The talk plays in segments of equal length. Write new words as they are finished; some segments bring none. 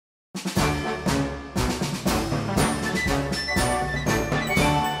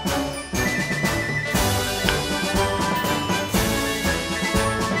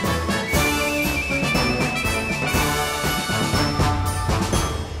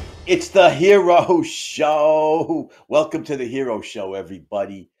It's the Hero Show. Welcome to the Hero Show,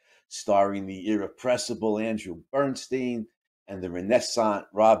 everybody. Starring the irrepressible Andrew Bernstein and the renaissance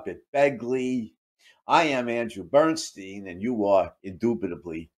Robert Begley. I am Andrew Bernstein, and you are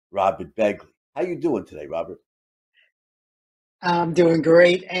indubitably Robert Begley. How you doing today, Robert? I'm doing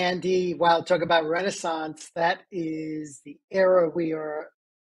great, Andy. Wow, talk about Renaissance. That is the era we are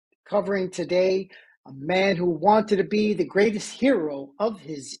covering today. A man who wanted to be the greatest hero of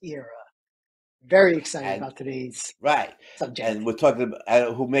his era. Very excited And about today's right, and subject. we're talking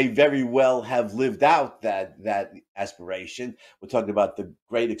about who may very well have lived out that aspiration. We're talking about the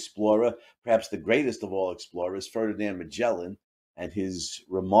great explorer, perhaps the greatest of all explorers, Ferdinand Magellan, and his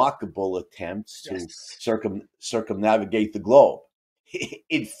remarkable attempts to Yes. circumnavigate the globe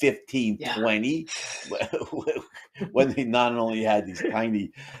in Yeah. 1520, when they not only had these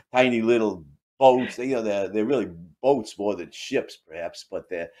tiny little boats. They're really boats more than ships, perhaps, but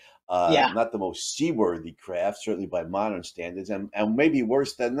they're Yeah. not the most seaworthy craft, certainly by modern standards, and maybe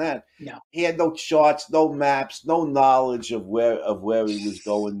worse than that, No. he had no charts, no maps, no knowledge of where he was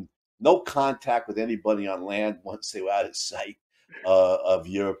going, no contact with anybody on land once they were out of sight of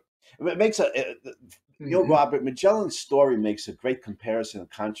Europe. It makes Hmm. Robert Magellan's story makes a great comparison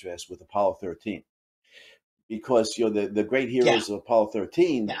and contrast with Apollo 13, because the great Yeah. heroes of Apollo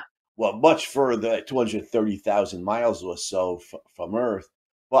 13 Yeah. were much further, 230,000 miles or so from Earth.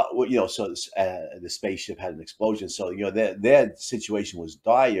 But so the spaceship had an explosion, so their situation was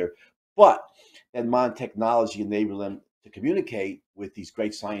dire. But then modern technology enabled them to communicate with these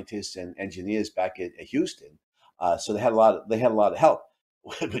great scientists and engineers back at Houston. So they had a lot of help.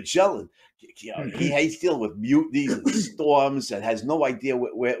 Magellan, Hmm. he's dealing with mutinies and storms and has no idea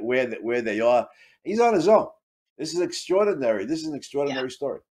where they are. He's on his own. This is extraordinary. This is an Yeah. extraordinary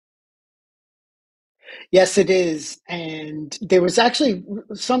story. Yes, it is. And there was actually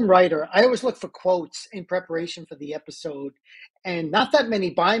some writer. I always look for quotes in preparation for the episode, and not that many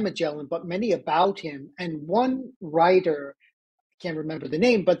by Magellan, but many about him. And one writer, can't remember the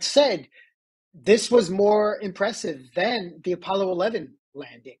name, but said this was more impressive than the Apollo 11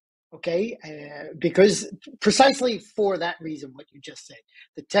 landing. Okay, because precisely for that reason, what you just said,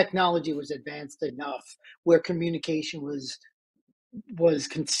 the technology was advanced enough where communication was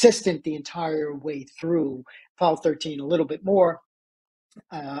consistent the entire way through. Apollo 13 a little bit more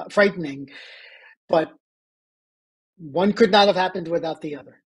frightening, but one could not have happened without the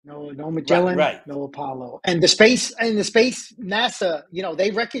other. No Right, Magellan, right. no Apollo, and the space NASA,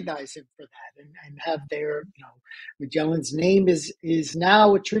 they recognize him for that, and have their, Magellan's name is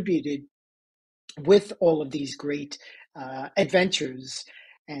now attributed with all of these great adventures.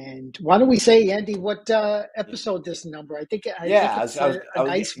 And why don't we say, Andy, what episode this number? I think Yeah, it's a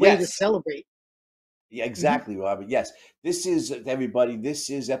nice way to yes. celebrate. Yeah, Mhm. exactly, Robert. Yes, this is everybody.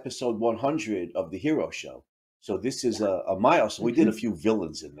 This is episode 100 of the Hero Show. So this is Yeah. a milestone. We did a Hmm. few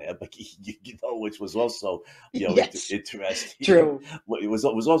villains in there, but which was also Yes. interesting. True. It was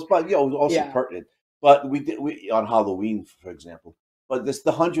also, but it was also Yeah. pertinent. But we on Halloween, for example. But this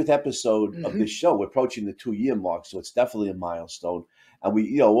the 100th episode of this Hmm. show. We're approaching the 2 year mark, so it's definitely a milestone.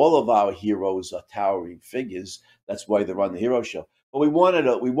 And all of our heroes are towering figures. That's why they're on the Hero Show. But we wanted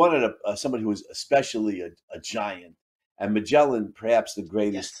somebody who was especially a giant, and Magellan, perhaps the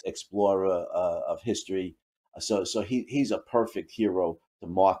greatest Yes. explorer of history. So he's a perfect hero to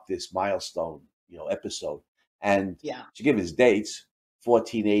mark this milestone, episode. And Yeah. to give his dates,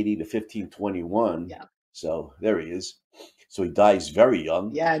 1480 to 1521. Yeah. So there he is. So he dies very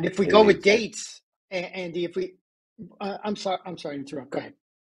young, Yeah. And if we at an go with age. dates, Andy, if we, I'm sorry to interrupt. Go ahead.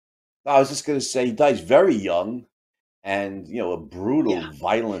 I was just going to say he dies very young, and a brutal, Yeah.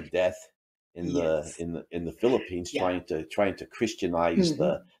 violent death in He the is. in the in the Philippines, Yeah. trying to Christianize Hmm.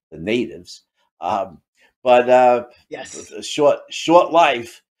 the natives. Um, but Yes. a short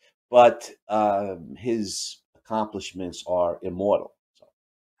life, but his accomplishments are immortal. So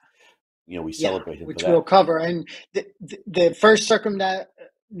we Yeah. celebrate him for Which we'll that. cover. And the first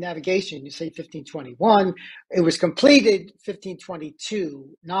circumnavigation, you say 1521, it was completed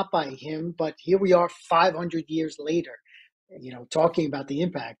 1522, not by him, but here we are 500 years later, talking about the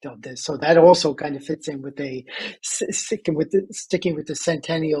impact of this. So that also kind of fits in with sticking with the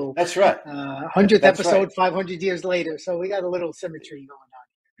centennial That's right. 100th That's right. episode 500 years later. So we got a little symmetry going on.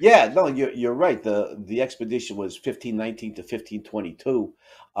 Yeah, no, you're right. The expedition was 1519 to 1522.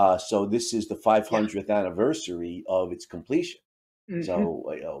 So this is the Yeah. 500th anniversary of its completion. Hmm.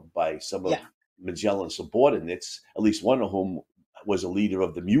 So, by some of Yeah. Magellan's subordinates, at least one of whom was a leader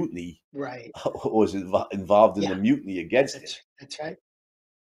of the mutiny, Right. was involved in the Yeah. mutiny against him. That's right.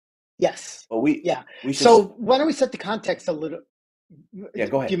 Yes. But we Yeah. we should. So why don't we set the context a little? Yeah,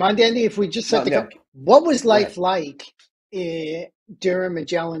 go Do you ahead. mind, Andy, if we just No, set the no, what was go life ahead. like eh, during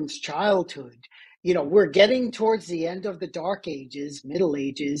Magellan's childhood? We're getting towards the end of the Dark Ages, Middle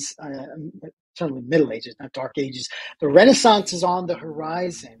Ages, certainly Middle Ages, not Dark Ages. The Renaissance is on the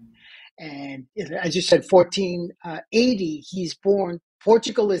horizon. And as you said, 1480, he's born.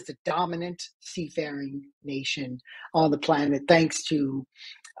 Portugal is the dominant seafaring nation on the planet, thanks to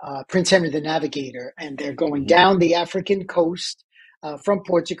Prince Henry the Navigator, and they're going Hmm. down the African coast from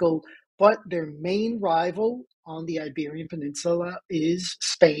Portugal. But their main rival on the Iberian Peninsula is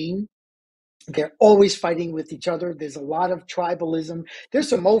Spain. They're always fighting with each other. There's a lot of tribalism. There's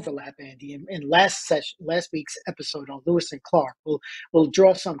some overlap, Andy. In last week's episode on Lewis and Clark, we'll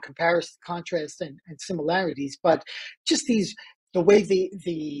draw some comparison, contrast, and similarities. But just the way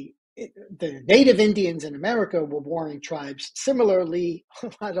the native Indians in America were warring tribes. Similarly,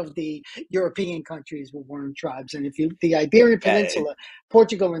 a lot of the European countries were warring tribes. And the Iberian Yeah, Peninsula,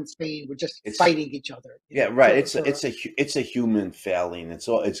 Portugal and Spain were just it's fighting each other. yeah, right. For It's a human failing.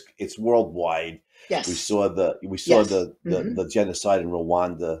 It's worldwide. yes, We saw yes, the genocide in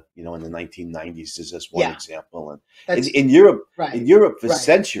Rwanda, in the 1990s. Is just one yeah. example. And That's in right, Europe for right.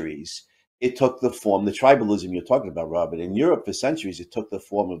 centuries, it took the form, the tribalism you're talking about, Robert. In Europe for centuries, it took the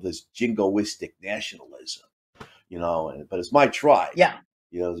form of this jingoistic nationalism. But it's my tribe. Yeah,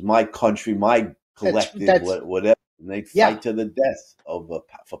 It's my country, my collective, that's whatever. And they'd yeah. fight to the death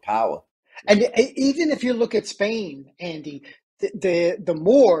for power. And even if you look at Spain, Andy, the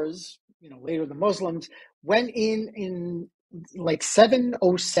Moors, later the Muslims, went in like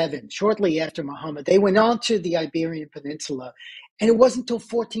 707, shortly after Muhammad. They went on to the Iberian Peninsula, and it wasn't until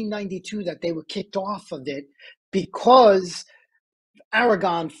 1492 that they were kicked off of it because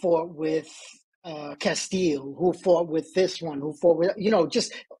Aragon fought with Castile, who fought with this one, who fought with,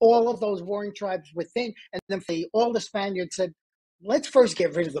 just all of those warring tribes within. And then all the Spaniards said, let's first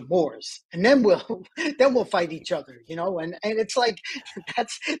get rid of the Moors, and then we'll then we'll fight each other, and it's like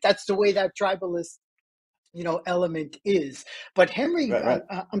that's the way that tribalist element is. But Henry, Right, right.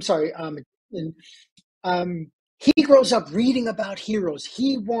 I'm sorry, um, he grows up reading about heroes.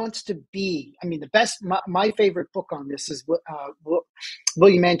 He wants to be. I mean, my favorite book on this is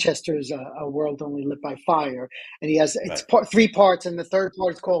William Manchester's "A World Only Lit by Fire," and it's Right. three parts, and the third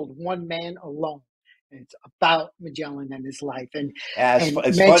part is called "One Man Alone." And it's about Magellan and his life, Yeah, and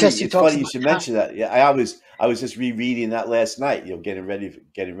it's funny. Manchester It's talks funny you about should how. mention that. Yeah, I was just rereading that last night.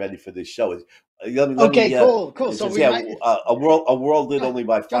 Getting ready for this show. Let Okay, me. cool. It So says, we yeah, might a world lit go ahead, only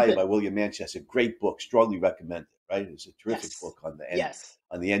by jump fire in. by William Manchester. Great book, strongly recommended. Right, it's a terrific Yes, book yes,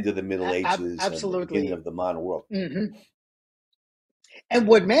 on the end of the Middle Ages and the beginning absolutely. of the modern world. Hmm. And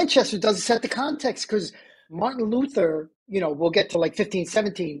what Manchester does is set the context because Martin Luther, we'll get to like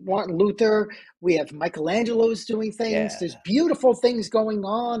 1517. Martin Luther, we have Michelangelo's doing things. Yeah, There's beautiful things going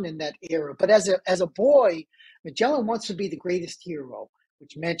on in that era. But as a boy, Magellan wants to be the greatest hero,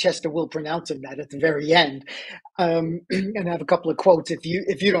 which Manchester will pronounce him that at the very end. And I have a couple of quotes. If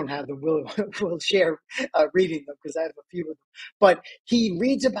you don't have them, we'll share reading them because I have a few of them. But he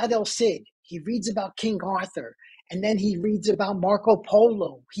reads about El Cid. He reads about King Arthur. And then he reads about Marco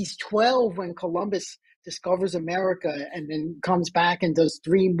Polo. He's 12 when Columbus discovers America and then comes back and does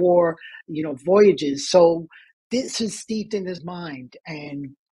three more, voyages. So this is steeped in his mind.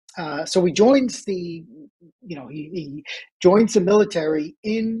 And so he joins he joins the military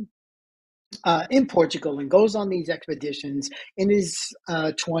in Portugal and goes on these expeditions in his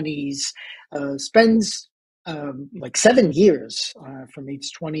 20s, spends like 7 years from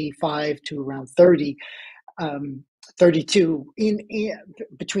age 25 to around 30 um, 32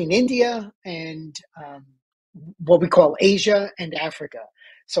 between India and what we call Asia and Africa.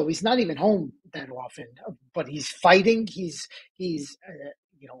 So he's not even home that often, but he's fighting. He's he's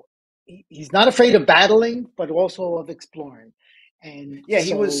not afraid of battling, but also of exploring. And yeah. so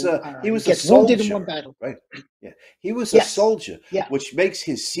He he was a gets wounded in one soldier, battle. right? Yeah, he was a Yes, soldier, yeah, which makes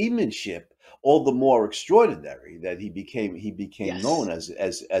his seamanship all the more extraordinary that he became known yes,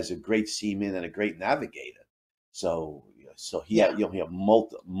 as a great seaman and a great navigator. So he had yeah, he had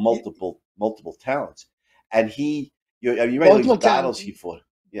multiple talents, and you read all these multiple battles talent. he fought.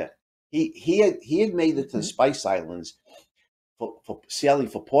 Yeah, he had made it to the Mhm. Spice Islands for sailing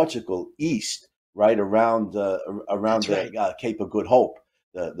for Portugal east, right around That's the right. Cape of Good Hope,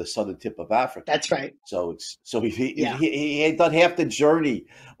 the southern tip of Africa. That's right. So Yeah. he had done half the journey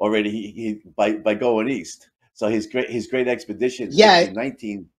already by going east. So his great expedition in Yeah,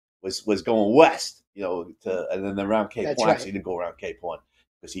 1619 was going west, and then around Cape that's Horn. Actually, right. he didn't go around Cape Horn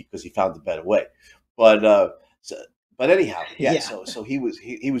because he found a better way. But so, but anyhow, yeah. Yeah. So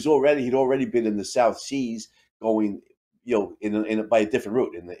he'd already been in the South Seas going. by a different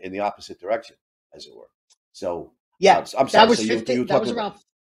route in the opposite direction, as it were. So, Yeah, I'm that sorry. So was you 50. were That was talking about. around.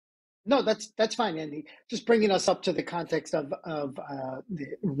 No, that's fine, Andy. Just bringing us up to the context of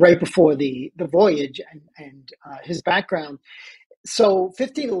right before the voyage and his background. So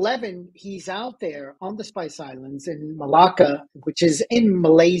 1511, he's out there on the Spice Islands in Malacca, which is in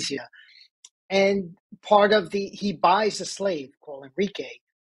Malaysia, and he buys a slave called Enrique,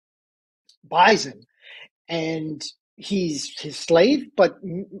 buys him, and he's his slave, but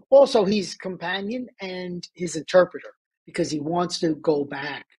also he's companion and his interpreter because he wants to go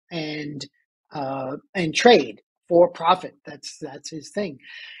back and trade for profit. That's his thing.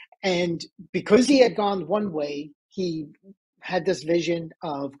 And because he had gone one way, he had this vision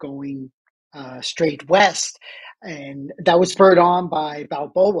of going straight west, and that was spurred on by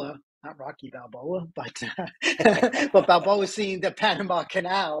Balboa, not Rocky Balboa, but but Balboa seeing the Panama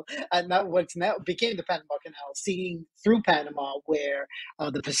Canal, and not what's now became the Panama Canal, seeing through Panama where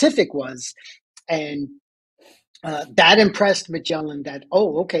the Pacific was, and that impressed Magellan that,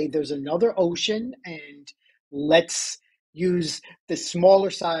 oh, okay, there's another ocean, and let's use the smaller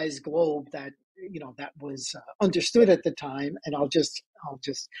size globe that that was understood at the time, and I'll just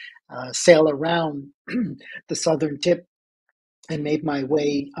sail around the southern tip and make my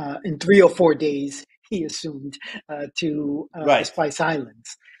way in 3 or 4 days, he assumed, to the Right. Spice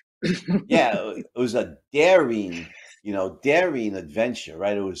Islands. Yeah, it was a daring adventure,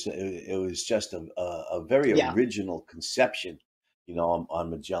 right? It was just a very Yeah, original conception, on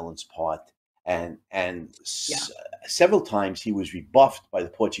Magellan's part, and yeah, several times he was rebuffed by the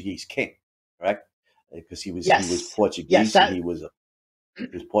Portuguese king, correct? Because he was yes, Portuguese, and that. he was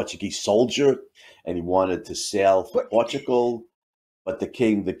Portuguese soldier, and he wanted to sail for But Portugal, but the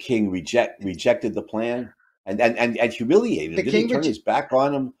king rejected the plan, and humiliated him. the Did he king, turn his back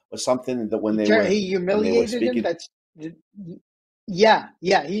on him or something that he when they were humiliated him. speaking? Yeah,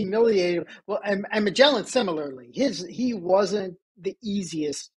 he humiliated him. Well, and Magellan similarly, he wasn't the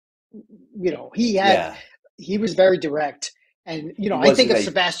easiest. Yeah, He was very direct, and he I think wasn't of a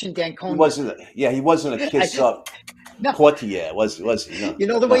Sebastian he d'Anconia. wasn't a, yeah, he wasn't a kiss up No, courtier, was he? No, you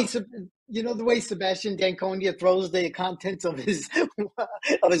know the way no. Seb- the way Sebastian d'Anconia throws the contents of his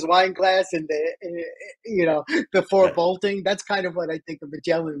of his wine glass and before Right. bolting. That's kind of what I think of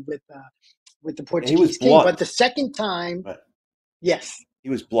Magellan with the Yeah, he was Portuguese king. But the blunt. second time, Right. yes, He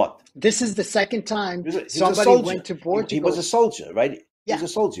was blunt. this is the second time He was a somebody soldier. went to He was a Portugal. soldier, right? He was Yeah, a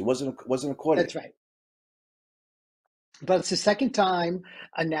soldier. He wasn't a courtier. that's right. But it's the second time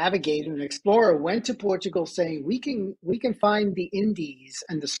a navigator, an explorer, went to Portugal saying we can find the Indies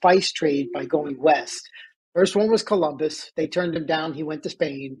and the spice trade by going west. First one was Columbus. They turned him down. He went to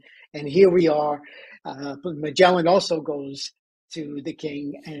Spain, and here we are. Magellan also goes to the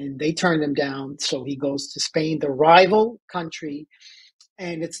king, and they turned him down. So he goes to Spain, the rival country,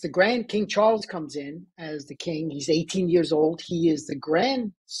 and it's the grand King Charles comes in as the king. He's 18 years old. He is the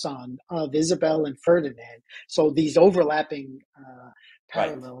grandson of Isabel and Ferdinand. So these overlapping Right.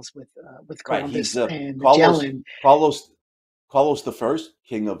 parallels with Right. He's Columbus and Carlos Magellan. Carlos Carlos the First,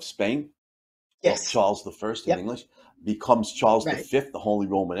 King of Spain. Well, Yes. Charles the First in Yep. English, becomes Charles the Right. Fifth, the Holy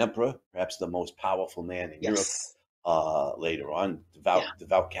Roman Emperor, perhaps the most powerful man in Europe. Yes. Later on, Yeah.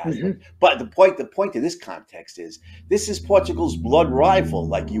 devout Hmm. Catholic. But the point of this context is this is Portugal's blood rival,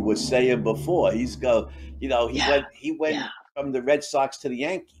 like you were saying before. He Yeah. went Yeah. from the Red Sox to the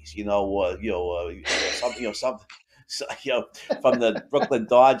Yankees. Some, so, from the Brooklyn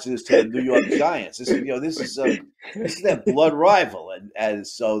Dodgers to the New York Giants. This is their blood rival, and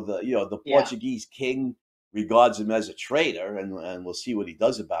so the Yeah. Portuguese king regards him as a traitor, and we'll see what he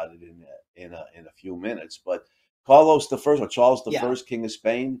does about it in a few minutes. But Carlos the First, or Charles the Yeah. First, King of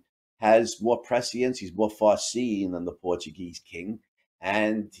Spain, has more prescience. He's more far-seeing than the Portuguese king,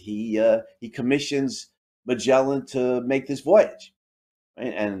 and he commissions Magellan to make this voyage.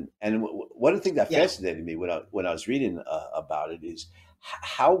 Right? And one of the things that Yeah. fascinated me when I was reading about it is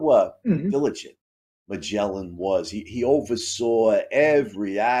how Hmm. diligent Magellan was. He oversaw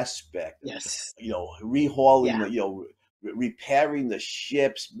every aspect of, Yes. rehauling Yeah. repairing the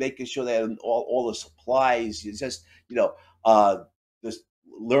ships, making sure they had all the supplies. It's just uh, just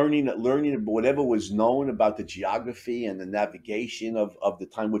learning about whatever was known about the geography and the navigation of the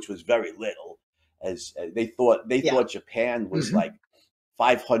time, which was very little. As they thought Yeah. Japan was Hmm. like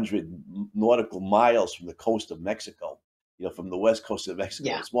 500 nautical miles from the coast of Mexico. From the west coast of Mexico.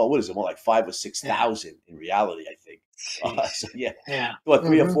 Yeah. It's more, what is it? More like five or six Yeah. thousand in reality, I think. Jeez. So yeah, Yeah. what,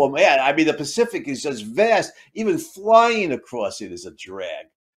 three or Hmm. four? Yeah, I mean the Pacific is just vast. Even flying across it is a drag.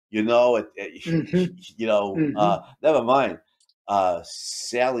 You know, Hmm. Hmm. never mind.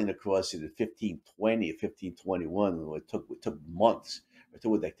 sailing across it in 1520 or 1521. It took months. It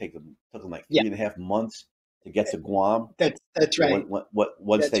took them like Yeah, 3.5 months to get to Guam. that's You know, right.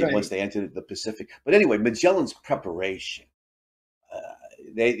 once That's they right. entered the Pacific. But anyway, Magellan's preparation. Uh,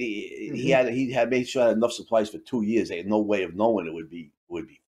 Hmm. he had made sure he had enough supplies for 2 years. They had no way of knowing it would be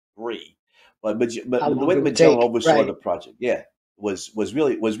free. How But the long way it that would Magellan take? oversaw the Right. project, yeah, was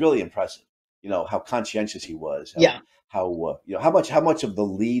really impressive. You know how conscientious he was, Yeah. how much of the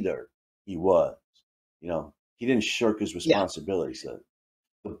leader he was. You know, he didn't shirk his Yeah. responsibilities.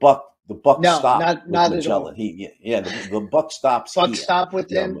 The buck No, stopped with not at Magellan. all. The buck stops Buck here. stop with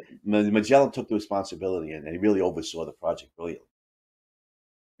You know, him. Magellan took the responsibility, and he really oversaw the project brilliantly.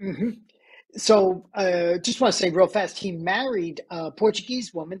 Hmm. So, just want to say real fast, he married a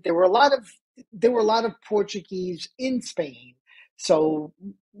Portuguese woman. There were a lot of Portuguese in Spain, so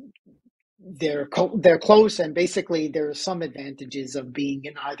they're close, and basically there are some advantages of being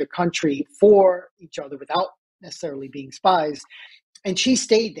in either country for each other without necessarily being spies. And she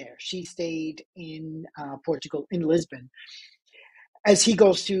stayed there. She stayed in Portugal, in Lisbon, as he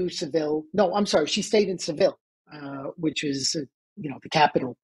goes to Seville. No, I'm sorry, she stayed in Seville, which is the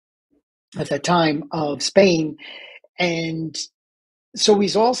capital at that time of Spain. And so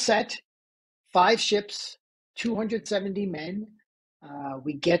he's all set. 5 ships, 270 men.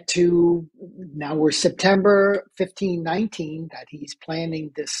 We get to now we're September 1519 that he's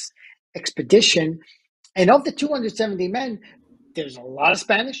planning this expedition. And of the 270 men, there's a lot of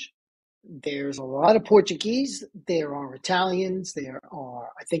Spanish, there's a lot of Portuguese, there are Italians, there are,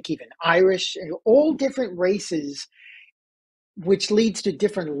 I think, even Irish, all different races, which leads to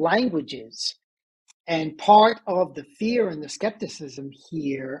different languages. And part of the fear and the skepticism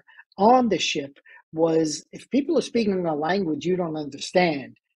here on the ship was, if people are speaking a language you don't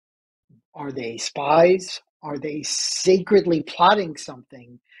understand, are they spies? Are they secretly plotting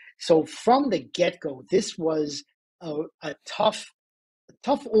something? So from the get go, this was a tough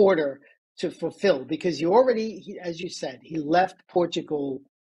order to fulfill, because as you said, he left Portugal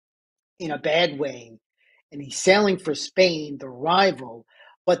in a bad way, and he's sailing for Spain, the rival.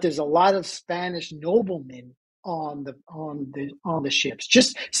 But there's a lot of Spanish noblemen on the ships,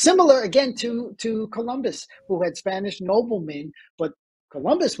 just similar again to Columbus, who had Spanish noblemen, but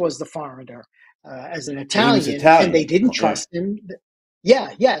Columbus was the foreigner, as an And he was Italian, and they Italian. didn't Yeah, trust him.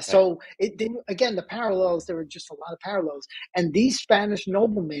 Yeah, yeah. right. So it didn't. Again, the parallels. There were just a lot of parallels, and these Spanish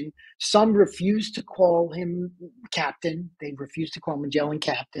noblemen, some refused to call him captain. They refused to call Magellan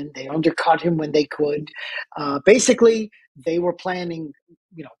captain. They undercut him when they could. Basically, they were planning.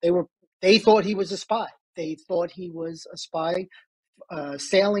 They thought he was a spy. They thought he was a spy,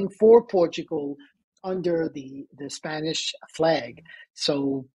 sailing for Portugal under the Spanish flag.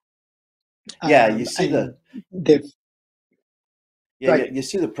 So, Yeah, you see and the the Yeah, right. you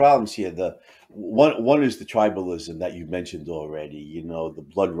see the problems here. The one is the tribalism that you mentioned already. You know, the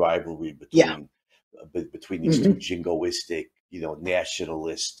blood rivalry Yeah. between these two Hmm. jingoistic,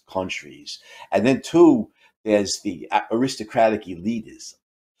 nationalist countries, and then two, there's the aristocratic elitism.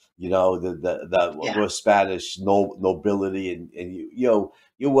 The Yeah. raw Spanish nobility, and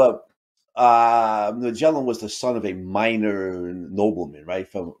Magellan was the son of a minor nobleman, right,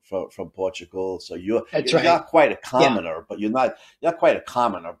 from Portugal. So That's you're right. not quite a Yeah. commoner, but you're not quite a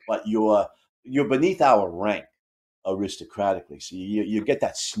commoner, but you're beneath our rank aristocratically. So you get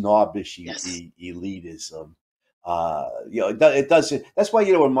that snobbish Yes. elitism. It does. That's why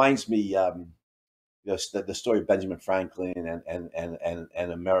it reminds me. The story of Benjamin Franklin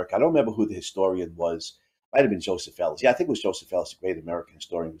and America. I don't remember who the historian was. Might have been Joseph Ellis. Yeah, I think it was Joseph Ellis, a great American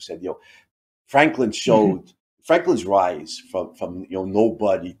historian, who said, Franklin Hmm. showed Franklin's rise from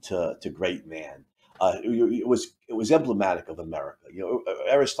nobody to great man. It was emblematic of America.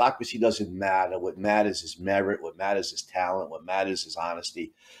 Aristocracy doesn't matter. What matters is merit. What matters is talent. What matters is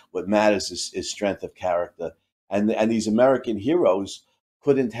honesty. What matters is strength of character. And these American heroes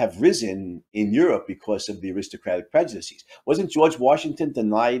couldn't have risen in Europe because of the aristocratic prejudices. Wasn't George Washington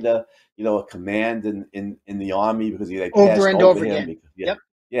denied a command in the army because they Over passed and over over him again. because yeah, Yep.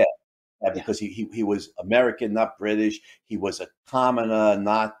 yeah, Yeah. because he was American, not British. He was a commoner,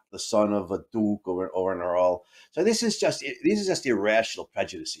 not the son of a duke or an earl. So these are just irrational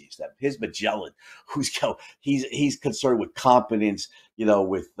prejudices that his Magellan, who's he's concerned with competence,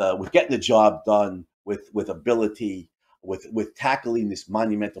 with getting the job done, with ability, with tackling this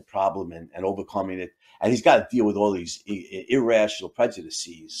monumental problem and overcoming it. And he's got to deal with all these irrational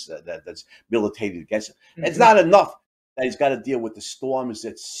prejudices that's militated against him. It's Hmm. not enough that he's got to deal with the storms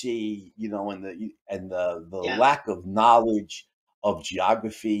at sea, and the Yeah. lack of knowledge of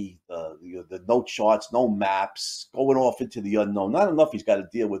geography, the no charts, no maps, going off into the unknown. Not enough. He's got to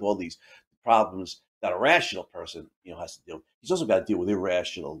deal with all these problems that a rational person, has to deal with. He's also got to deal with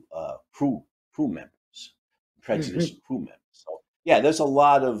irrational crew members, Hmm. prejudiced crew members. So yeah, there's a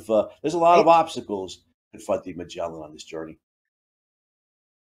lot of obstacles confronting Magellan on this journey.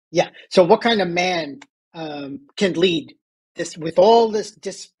 Yeah. So, what kind of man can lead this with all this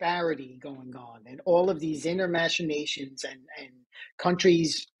disparity going on and all of these inner machinations and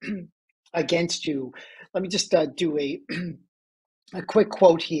countries against you? Let me just do a quick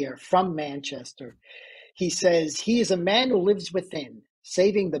quote here from Manchester. He says, "He is a man who lives within,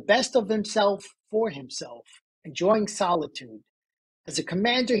 saving the best of himself for himself, enjoying solitude. As a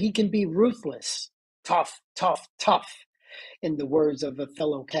commander, he can be ruthless, tough, tough, tough, in the words of a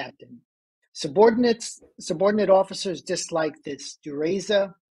fellow captain. Subordinate officers dislike this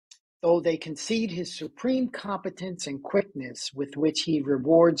Dureza, though they concede his supreme competence and quickness with which he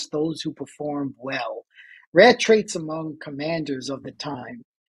rewards those who perform well. Rare traits among commanders of the time.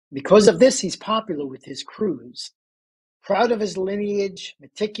 Because of this, he's popular with his crews. Proud of his lineage,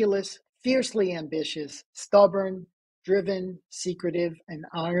 meticulous, fiercely ambitious, stubborn, driven, secretive, and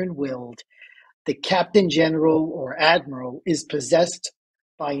iron-willed, the captain general or admiral is possessed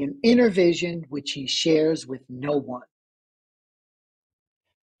by an inner vision which he shares with no one."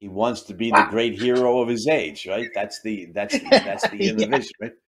 He wants to be the Wow. great hero of his age, right? That's the inner Yeah. vision,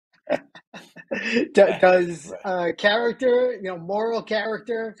 right? Right, Does right. character, moral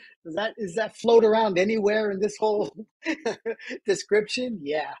character, is that float around anywhere in this whole description?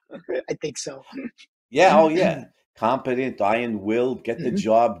 Yeah, I think so. Yeah, oh yeah. Competent, iron-willed, get the Mhm.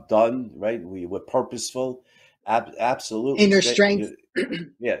 job done, right? We're purposeful. Absolutely. Inner strength.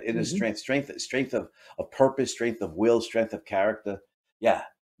 Yeah, inner Mhm. strength of purpose, strength of will, strength of character. Yeah,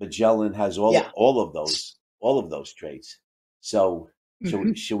 Magellan has Yeah. all of those traits. So,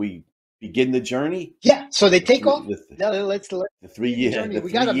 Mhm. should we begin the journey? Yeah. So they The take three off. the, Let's the three begin the year journey. the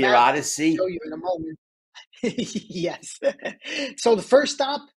We got a 3 year map that I'll show odyssey. you in a moment. Yes. So the first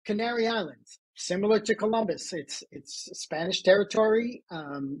stop, Canary Islands. Similar to Columbus, it's Spanish territory,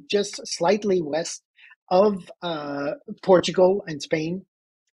 just slightly west of Portugal and Spain.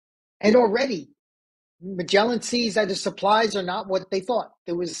 And already, Magellan sees that his supplies are not what they thought.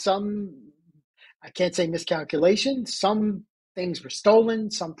 There was some, I can't say miscalculation. Some things were stolen,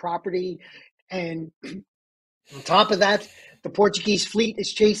 some property, and on top of that, the Portuguese fleet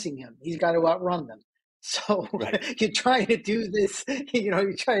is chasing him. He's got to outrun them. So Right. you're trying to do this,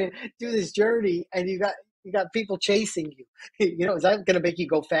 you're trying to do this journey, and you got people chasing you. Is that going to make you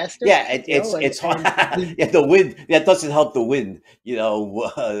go faster? Yeah, it's hard. And the Yeah, the wind. That doesn't help the wind.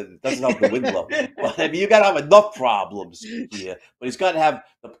 It doesn't help the wind blow. But I mean, you got to have enough problems here. But he's got to have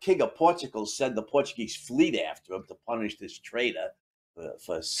the king of Portugal send the Portuguese fleet after him to punish this traitor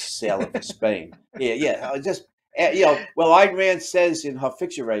for sailing for Spain. Yeah, yeah. Just well, Ayn Rand says in her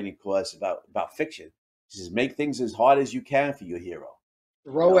fiction writing course about fiction, she says make things as hard as you can for your hero.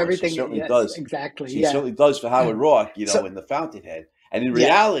 Throw And she everything. certainly Yes, does. exactly. She Yeah. certainly does for Howard Rourke, So in The Fountainhead. And in yeah.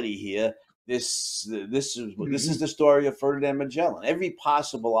 reality, here, this is Mhm. the story of Ferdinand Magellan. Every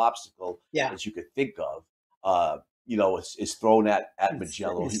possible obstacle Yeah. that you could think of, is thrown at It's,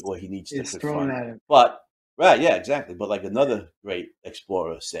 Magellan, it's, or he needs to it's thrown confront. at him. But right, yeah, exactly. But like another great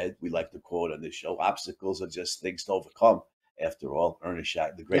explorer said, we like to quote on this show: "Obstacles are just things to overcome." After all,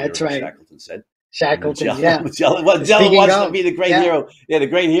 the great That's Ernest right. Shackleton said. And Shackleton. Magellan, Yeah. Magellan Speaking wants to of, be the great yeah. hero. Yeah, the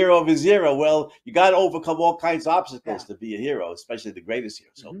great hero of his era. Well, you got to overcome all kinds of obstacles Yeah. to be a hero, especially the greatest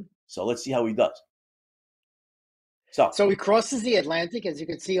hero. So, Mhm. so let's see how he does. So, So he crosses the Atlantic, as you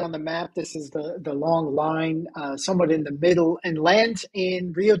can see on the map. This is the long line, somewhat in the middle, and lands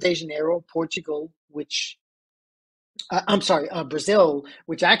in Rio de Janeiro, Portugal, which I'm sorry, Brazil,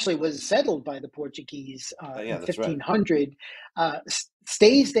 which actually was settled by the Portuguese yeah, in that's right. 1500,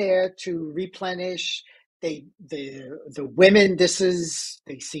 stays there to replenish. The women. They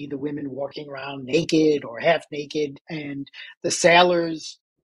see the women walking around naked or half naked, and the sailors,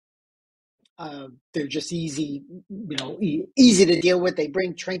 they're just easy, easy to deal with. They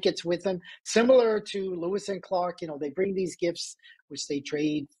bring trinkets with them, similar to Lewis and Clark. They bring these gifts which they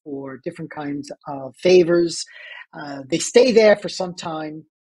trade for different kinds of favors. They stay there for some time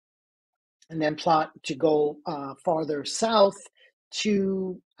and then plot to go farther south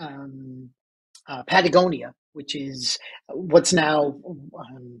to Patagonia, which is what's now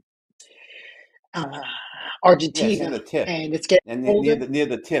uh, Yeah, it's near Argentina, the tip, and it's getting and colder. near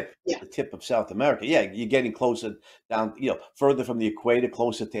Yeah, the tip of South America. Yeah, you're getting closer down, further from the equator,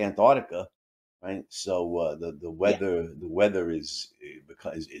 closer to Antarctica, right? So yeah. the weather is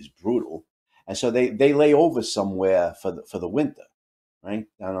because is brutal, and so they lay over somewhere for the winter. right?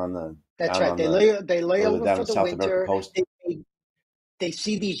 That's Down right. on the They lay further over down for the the South American winter. coast. They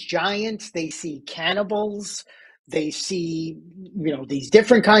see these giants. They see cannibals. They see, these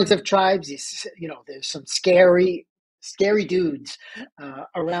different kinds of tribes. There's some scary dudes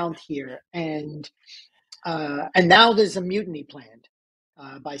around here, and now there's a mutiny planned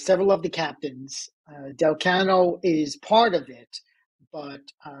by several of the captains. Del Cano is part of it, but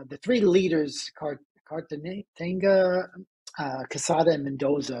the three leaders, Cartagena, Quesada, and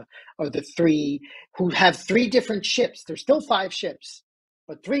Mendoza, are the three who have three different ships. There's still five ships,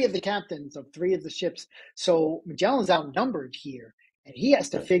 but three of the captains of three of the ships. So Magellan's outnumbered here, and he has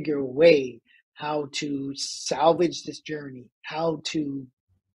to Right. figure a way how to salvage this journey, how to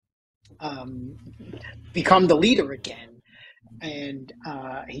um, become the leader again. And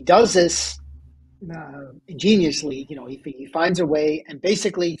he does this ingeniously. He finds a way, and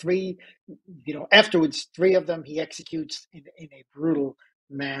basically afterwards, three of them he executes in a brutal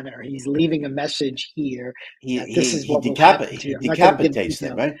manner. He's leaving a message here that this is what will happen to He you. I'm not going to give decapitates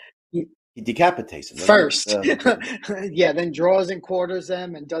them, details. right? He decapitates them, doesn't he? First, yeah, then draws and quarters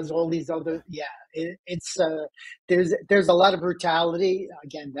them and does all these other. Yeah, it's there's a lot of brutality.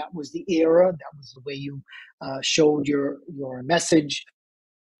 Again, that was the era. That was the way you showed your message,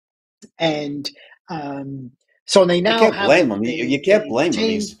 and so they You now can't have blame them. him. You can't They blame him.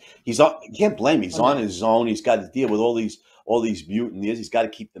 retain. You can't blame him. He's Oh on no, his own. He's got to deal with all these mutineers. He's got to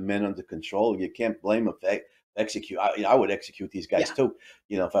keep the men under control. You can't blame him for execute. I would execute these guys yeah, too.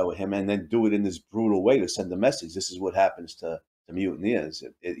 If I were him, and then do it in this brutal way to send a message. This is what happens to mutineers.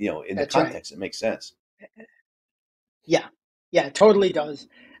 In the that's right. context, it makes sense. Yeah, yeah, it totally does.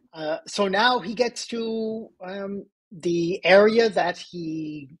 So now he gets to the area that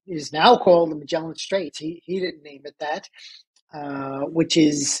he is now called the Magellan Straits. He didn't name it that, which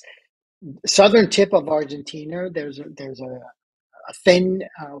is southern tip of Argentina. There's a thin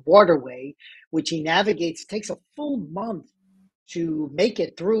waterway which he navigates. It takes a full month to make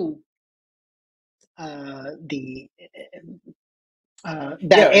it through the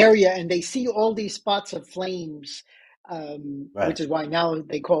that Yeah, area, and they see all these spots of flames, which right. is why now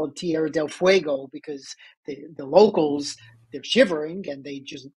they call it Tierra del Fuego, because the locals, they're shivering and they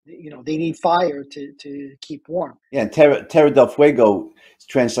just they need fire to keep warm. Yeah, and Terra del Fuego,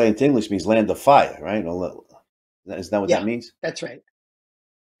 translated to English, means land of fire, right? Isn't that what that Yeah, means? that's right.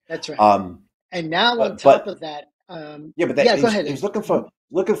 That's right. Um, And now on top but of that, Yeah, but yeah, go ahead, he was Andy. Mhm.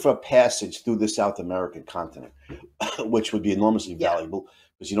 looking for a passage through the South American continent, which would be enormously Yeah, valuable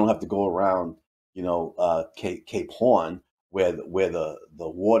because you don't have to go around, Cape Horn where the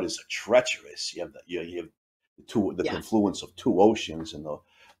waters are treacherous. You have the yeah. confluence of two oceans, and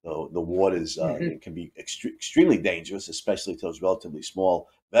the waters Hmm. can be extremely dangerous, especially to those relatively small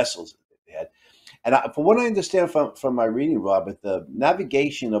vessels that they had. And from what I understand from my reading, Robert, the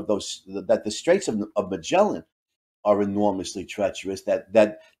navigation of the Straits of Magellan are enormously treacherous.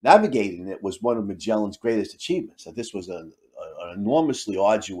 That navigating it was one of Magellan's greatest achievements. That this was an enormously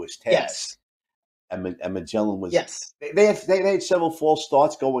arduous task, Yes, and Magellan was. yes, They had several false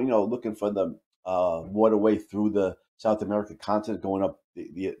starts going, looking for the waterway through the South American continent, going up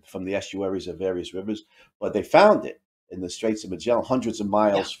from the estuaries of various rivers, but they found it in the Straits of Magellan, hundreds of yeah.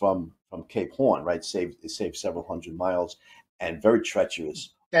 miles from Cape Horn. Right, it saved several hundred miles, and very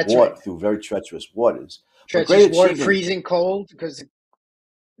treacherous That's right. water through very treacherous waters. But Treacherous great water, achievement. freezing cold, because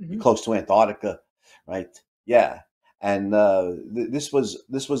You're mhm. close to Antarctica, right? Yeah, and this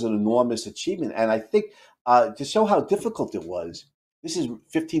was an enormous achievement, and I think to show how difficult it was, this is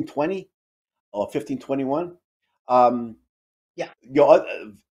 1520 or 1521. Um, Yeah, you know,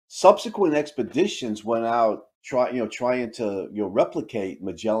 Subsequent expeditions went out trying to replicate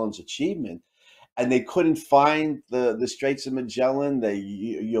Magellan's achievement, and they couldn't find the Straits of Magellan. They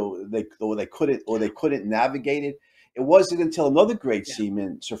couldn't navigate it. It wasn't until another great yeah.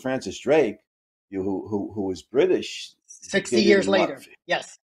 seaman, Sir Francis Drake, who was British, 60 did it years in what? later.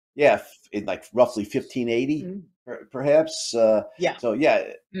 Yes. Yeah, in like roughly 1580, Mhm. perhaps. Yeah. So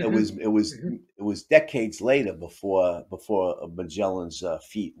yeah, Hmm. Hmm. it was decades later before Magellan's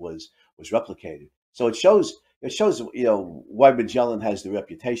feat was replicated. So it shows why Magellan has the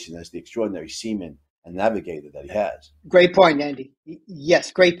reputation as the extraordinary seaman and navigator that he has. Great point, Andy.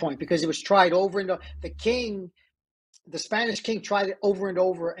 Yes, great point, because it was tried over and over. The Spanish king tried it over and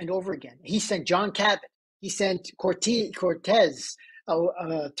over and over again. He sent John Cabot, he sent Cortez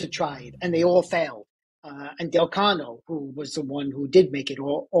to try it, and they all failed. And Del Cano, who was the one who did make it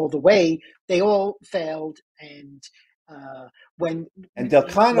all the way, they all failed. And when, And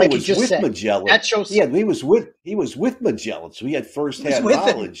Elkanah like you was just with said, Magellan. that shows He was with Magellan, so he had he was firsthand with him,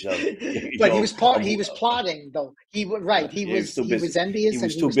 knowledge of but he was plotting though. Right. he was too He busy. was envious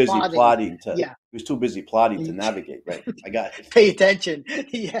and he was plotting. Yeah. He was too busy plotting to He, navigate. Right. I got it. pay attention.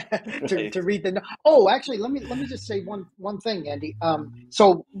 Yeah. Right. To read the. Oh, actually, let me just say one thing, Andy.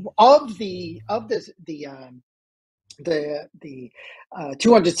 So of the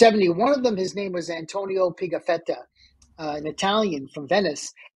 270, one of them, his name was Antonio Pigafetta, an Italian from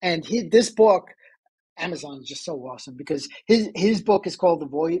Venice, and this book, Amazon, is just so awesome because his book is called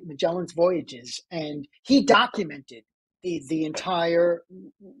Magellan's Voyages, and he documented the entire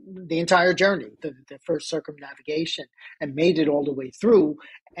journey, the first circumnavigation, and made it all the way through.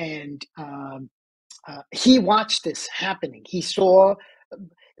 And he watched this happening. He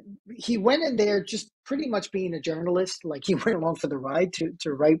went in there just pretty much being a journalist, like he went along for the ride to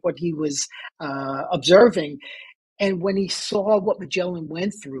write what he was observing. And when he saw what Magellan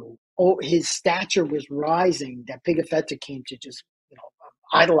went through, his stature was rising. That Pigafetta came to just,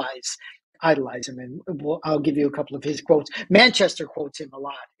 idolize him. And I'll give you a couple of his quotes. Manchester quotes him a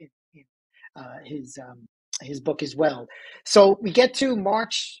lot in his book as well. So we get to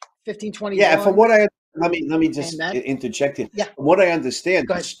March Yeah, and from 1521, what I let me and just that interject it. yeah, From what I understand,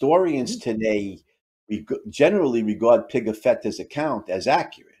 go ahead. historians Mhm. today generally regard Pigafetta's account as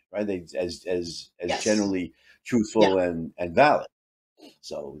accurate, right? As Yes, generally yeah, truthful and valid.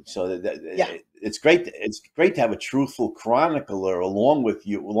 yeah, It's great. It's great to have a truthful chronicler along with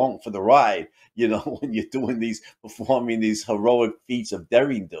you, along for the ride. When you're performing these heroic feats of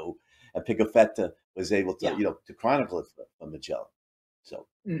daring do, and Pigafetta was able to, yeah. to chronicle it for Magellan. So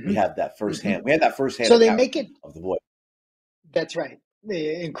we Hmm. have that Hmm. firsthand. We had that firsthand So they account make it. of the voyage. That's right.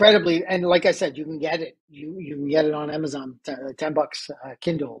 Incredibly, and like I said, you can get it. You can get it on Amazon, $10,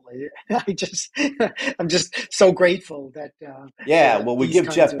 Kindle. I just, I'm just so grateful that Yeah, well, we these give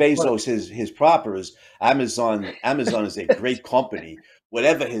kinds Jeff of Bezos books. his propers. Amazon is a great company.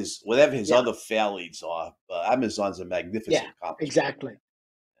 Whatever his Yeah, other failings are, Amazon's a yeah, magnificent accomplishment. exactly.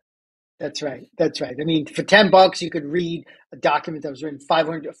 That's right. That's right. I mean, for $10, you could read a document that was written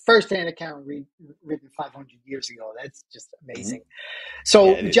 500, a first-hand account written 500 years ago. That's just Hmm. amazing. Yeah,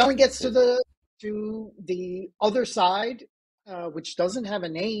 So it is. Magellan gets It is. to the other side, which doesn't have a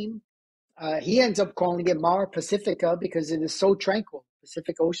name. He ends up calling it Mare Pacifica because it is so tranquil.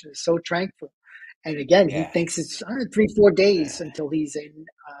 Pacific Ocean is so tranquil. And again, he Yeah, thinks it's 3, 4 days yeah, until he's in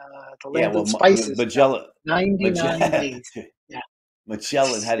the yeah. land of Well, the spices. No, Magellan, 99 Magellan, days. Yeah,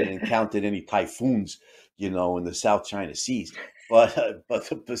 Magellan hadn't encountered any typhoons, in the South China Seas. But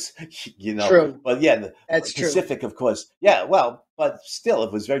you know, true. but yeah, the That's true. Pacific, of course. Yeah, well, but still,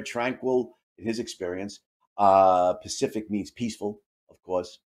 it was very tranquil in his experience. Pacific means peaceful, of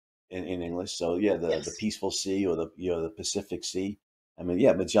course, in English. So yeah, the Yes. peaceful sea or the Pacific Sea. I mean,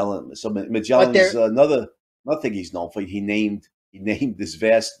 yeah, Magellan. So But Magellan's there, another thing he's known for. He named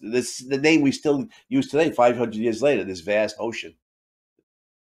the name we still use today, 500 years later, this vast ocean.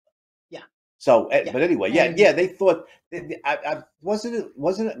 yeah, So, yeah. but anyway, yeah, And yeah, they thought. Wasn't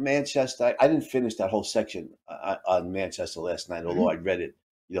it Manchester? I didn't finish that whole section on Manchester last night, although mhm, I read it,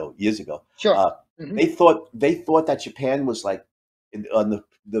 years ago. sure. Uh, Hmm. they thought that Japan was like on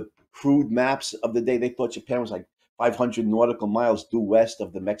the crude maps of the day. They thought Japan was like 500 nautical miles due west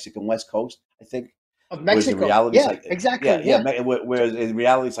of the Mexican west coast. I think. Of Whereas in Mexico. reality, it's Yeah, like yeah, exactly. yeah. Yeah, Whereas in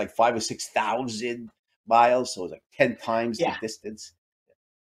reality, it's like 5 or 6 thousand miles, so it's like 10 times the yeah, distance.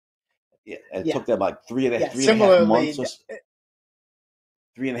 Yeah, and it yeah, took them like yeah. three and a half months Similarly, or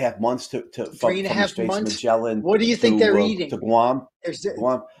 3.5 months to three and a from the half Straits of months. Magellan What do you think they're to eating? Guam. There's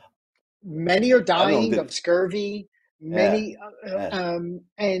Guam. many are I don't know. dying of scurvy. Yeah, Many, yeah.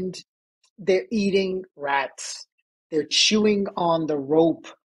 and they're eating rats. They're chewing on the rope,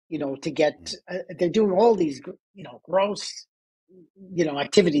 to get. They're doing all these, gross,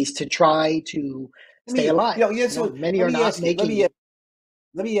 activities to try to Let stay me, alive. yes. So Many let are me not ask you. making it.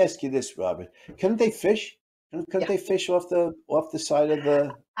 Let me ask you this, Robert. Couldn't they fish? Couldn't Yeah, they fish off the side of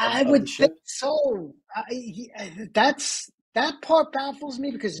the I of would the think ship? so. That part baffles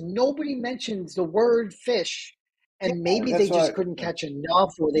me because nobody mentions the word fish, Yeah, and maybe they that's just right. couldn't catch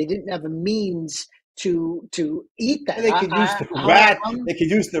enough, or they didn't have a means to eat that. They could use the rat. I'm They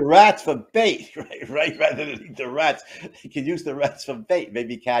could use the rats for bait, right? Right, rather than eat the rats, they could use the rats for bait.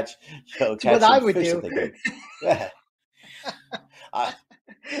 Maybe it's what catch I some would fish if do. they could. Yeah, I,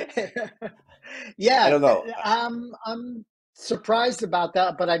 I Yeah, don't know. I'm surprised about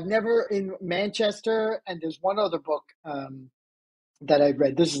that, but I've never in Manchester, and there's one other book that I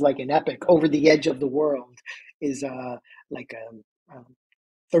read. This is like an epic. Over the Edge of the World is like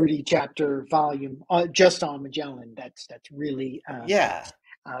 30 chapter volume just on Magellan. That's really Yeah,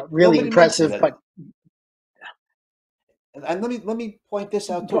 really nobody mentions impressive. that. But And let me point this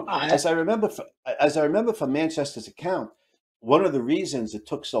out too. I, As I remember from Manchester's account, one of the reasons it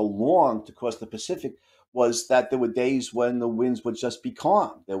took so long to cross the Pacific was that there were days when the winds would just be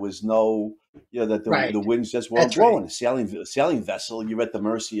calm. There was no, that the right, winds just weren't that's right. blowing. A sailing vessel, you're at the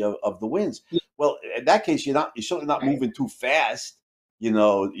mercy of the winds. Well, in that case, you're certainly not Right. moving too fast.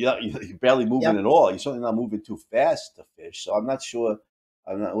 You're barely moving Yep. at all. You're certainly not moving too fast to fish. So I'm not sure.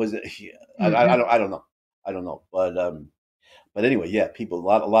 I'm not. Was it? Yeah, I Hmm. don't. I don't know. I don't know. But anyway, yeah, people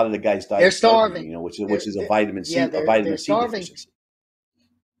a lot of the guys died They're of starving, starving. which is a vitamin Yeah, C a they're vitamin C starving. deficiency.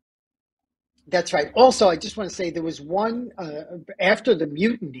 That's right. Also, I just want to say there was one after the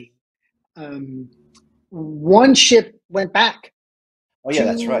mutiny. Um, one ship Oh yeah,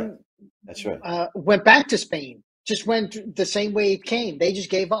 that's right. to That's right. went back to Spain. Just went the same way it came. They just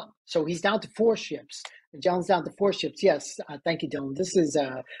gave up. So he's down to 4 ships. John's down to 4 ships. Yes, thank you, Dylan. This is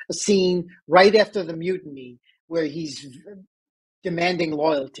a scene right after the mutiny where he's demanding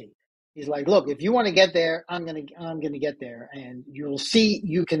loyalty. He's like, "Look, if you want to get there, I'm gonna get there, and you'll see.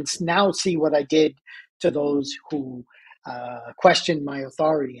 You can now see what I did to those who questioned my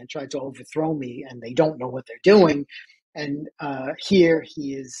authority and tried to overthrow me, and they don't know what they're doing." And here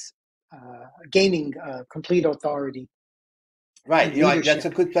he is gaining complete authority Right. and That's a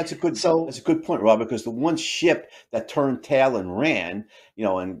leadership. good that's a good So that's a good point, Rob, because the one ship that turned tail and ran,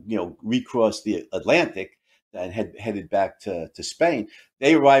 and recrossed the Atlantic and headed back to Spain,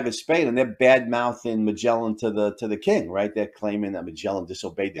 they arrive at Spain and they're bad mouthing Magellan to the king, right? They're claiming that Magellan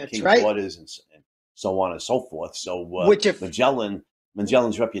disobeyed the that's king's right. orders and so on and so forth. So Which if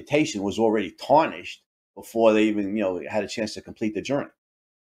Magellan's reputation was already tarnished before they even had a chance to complete the journey.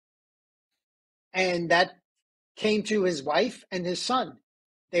 and that came to his wife and his son.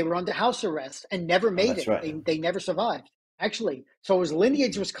 They were under house arrest and never Oh, made that's it. right. They never survived, actually. So his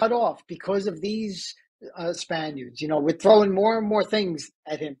lineage was cut off because of these Spaniards. We're throwing more and more things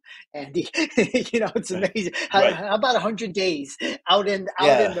at him, and it's Right. amazing. How, Right. how about 100 days out in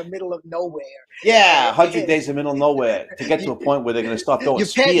Yeah. the middle of nowhere? Yeah, And, 100 days in the middle of nowhere to get to you, a point where they're going to start throwing you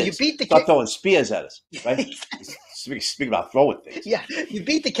spears, beat the start throwing spears at us, right? kid. Speak about throwing things. Yeah, you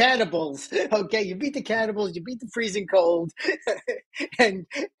beat the cannibals. Okay, you beat the cannibals. You beat the freezing cold, and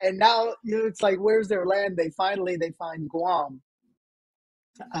now it's like, where's their land? They find Guam,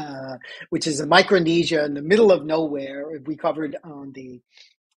 uh, which is a Micronesia in the middle of nowhere. We covered on the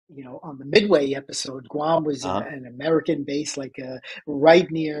Midway episode. Guam was Uh-huh. an American base, like right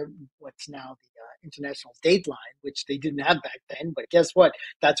near what's now the international date line, which they didn't have back then. But guess what?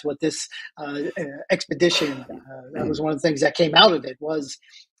 That's what this expedition. That was one of the things that came out of it was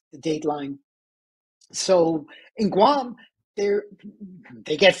the date line. So in Guam, they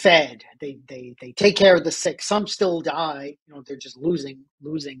they get fed. They take care of the sick. Some still die. They're just losing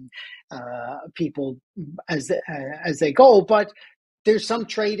people as they go. But there's some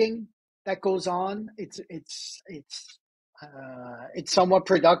trading that goes on. It's somewhat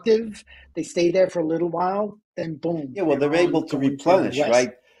productive. They stay there for a little while, then boom, Yeah, well, they're they're on able to going further replenish, west.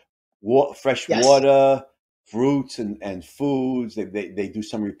 right? Fresh Yes. water, fruits, and foods. They do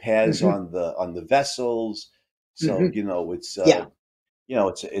some repairs Hmm. on the vessels. So, Hmm. Yeah,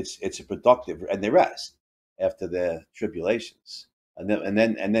 it's a productive, and they rest after their tribulations, and then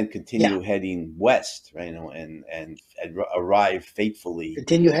yeah. continue heading west, right? And arrive fatefully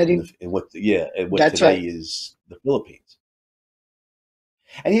Continue heading. in what That's today right. is the Philippines.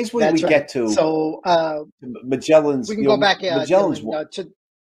 And here's where we That's right. get to So we Magellan's. can go back, Magellan's. Dylan,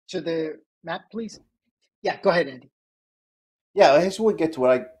 to the map, please. Yeah, go ahead, Andy. Yeah, here's where we get to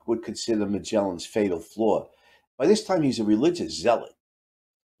what I would consider Magellan's fatal flaw. By this time, he's a religious zealot,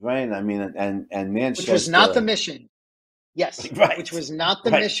 right? I mean, and Which was not the Manchester, mission. Yes, which right, was not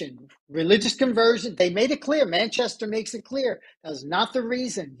the right. mission. Religious conversion, they made it clear. Manchester makes it clear. That was not the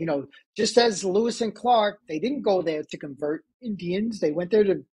reason. Just as Lewis and Clark, they didn't go there to convert Indians. They went there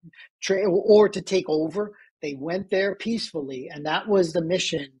to or to take over. They went there peacefully, and that was the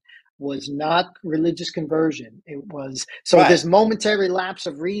mission. Was not religious conversion. It was so Right, this momentary lapse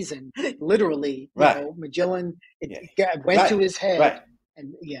of reason. Literally, right. Magellan. Yeah, It went to right, his head, right.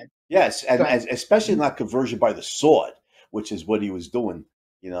 and yeah, Yes, go and ahead. especially Mhm. not conversion by the sword, which is what he was doing,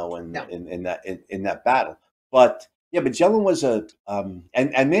 No. in that battle. But yeah, Magellan was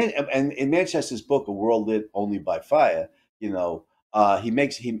and in Manchester's book, A World Lit Only by Fire, he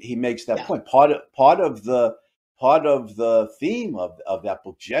makes that Yeah. point. Part of the theme of that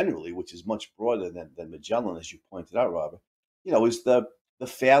book generally, which is much broader than Magellan, as you pointed out, Robert, is the the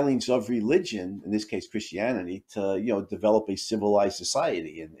failings of religion, in this case Christianity, to develop a civilized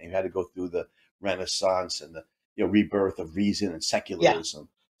society, and had to go through the Renaissance and the rebirth of reason and Yeah. secularism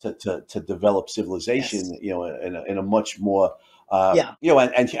to develop civilization, Yes. in a much more Yeah.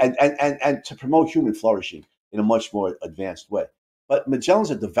 and to promote human flourishing in a much more advanced way. But Magellan's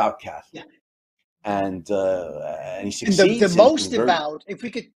a devout Yeah. Catholic, and he And the succeeds in most converting. devout, if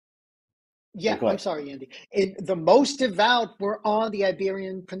we could, Yeah, yeah, go I'm ahead. sorry, Andy. The most devout were on the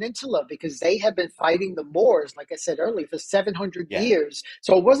Iberian Peninsula because they had been fighting the Moors, like I said earlier, for 700 Yeah, years.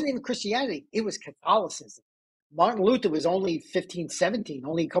 So it wasn't even Christianity, it was Catholicism. Martin Luther was only 1517,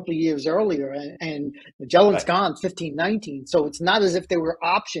 only a couple of years earlier, and Magellan's right. gone 1519. So it's not as if there were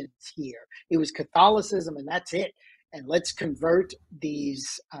options here. It was Catholicism, and that's it. And let's convert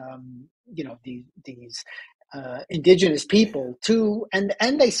these, these indigenous people to, and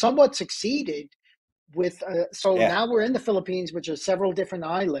they somewhat succeeded with. So Yeah, now we're in the Philippines, which are several different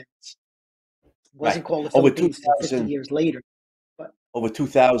islands. It right. wasn't called the Over two Philippines till 50 thousand years later, but over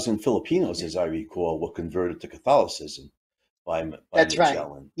 2,000 Filipinos, yeah, as I recall, were converted to Catholicism by that's right.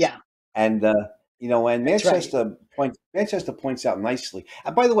 Magellan. Yeah, And and that's right. Manchester points out nicely.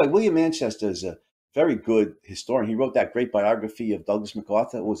 And by the way, William Manchester is a very good historian. He wrote that great biography of Douglas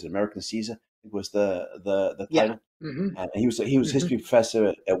MacArthur. What was it, American Caesar? It was the Yeah. title. Hmm. And he was a Hmm. history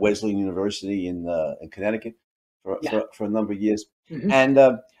professor at Wesleyan University in Connecticut Yeah. for a number of years. Hmm. And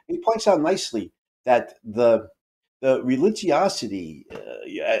he points out nicely that the religiosity.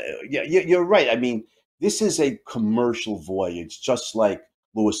 Yeah, you're right. I mean, this is a commercial voyage, just like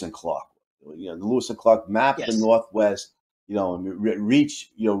Lewis and Clark. The Lewis and Clark mapped the Yes. Northwest. And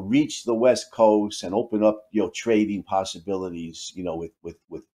reach the West Coast and open up trading possibilities.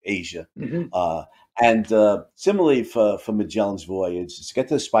 With Asia. Hmm. Uh, and similarly for Magellan's voyage, to get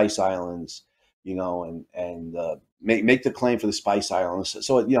to the Spice Islands, and make the claim for the Spice Islands. So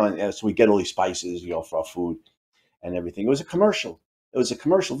so we get all these spices, for our food and everything. It was a commercial. It was a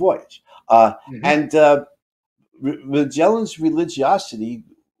commercial voyage, Hmm. and Magellan's religiosity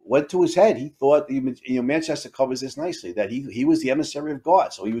went to his head. He thought, Manchester covers this nicely, that he was the emissary of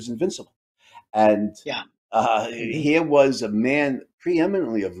God, so he was invincible. And Yeah. Hmm. here was a man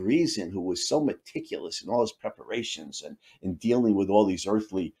preeminently of reason who was so meticulous in all his preparations and in dealing with all these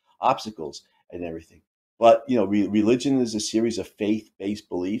earthly obstacles and everything. But religion is a series of faith-based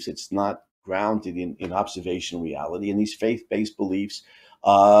beliefs. It's not grounded in observational reality, and these faith-based beliefs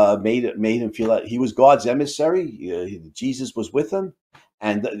made him feel that he was God's emissary. Jesus was with him,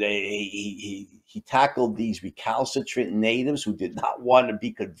 and he tackled these recalcitrant natives who did not want to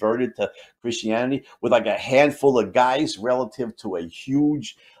be converted to Christianity with like a handful of guys relative to a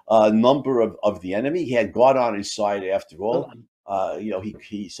huge number of the enemy. He had God on his side after Well, all.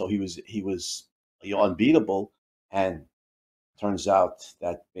 He was unbeatable, and turns out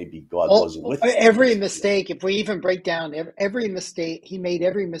that maybe God wasn't with him. every mistake, if we even break down every mistake, he made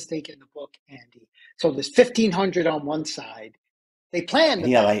every mistake in the book, Andy. So there's 1,500 on one side. They planned And the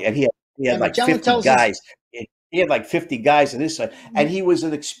he had like and battle, he had and like Magellan 50 tells us guys. He had like 50 guys on this side, and he was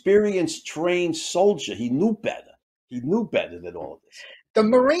an experienced, trained soldier. He knew better. He knew better than all of this. the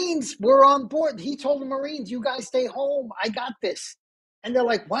Marines were on board. He told the Marines, "You guys stay home. I got this." And they're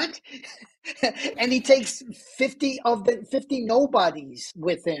like, "What?" And he takes 50 of the 50 nobodies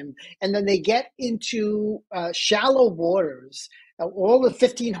with him, and then they get into shallow waters. All the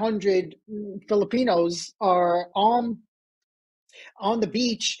 1,500 Filipinos are on the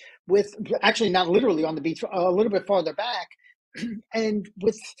beach with, actually not literally on the beach, a little bit farther back, and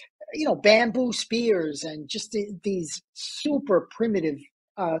with bamboo spears and just these super primitive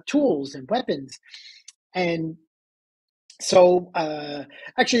tools and weapons. And so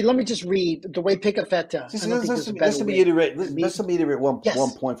actually, let me just read the way Pigafetta, I Just, don't let's, think let's, there's a better let's way reiterate. to Let's meet. reiterate one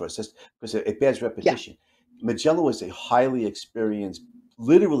Yes. point for us, just because it bears Yeah. repetition. Magellan was a highly experienced,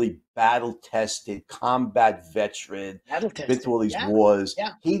 literally battle-tested combat veteran. Battle Been tested. through all these Yeah. wars.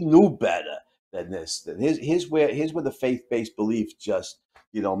 Yeah. He knew better than this. Here's where the faith-based belief just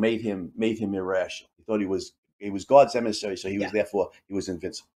made him irrational. He thought he was God's emissary, so Yeah. he was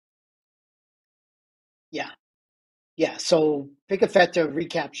invincible. Yeah. Yeah, so Pigafetta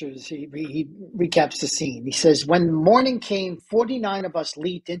he recaps the scene. He says, "When morning came, 49 of us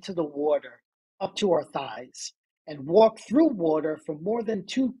leaped into the water up to our thighs and walked through water for more than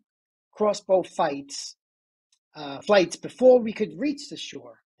two crossbow flights before we could reach the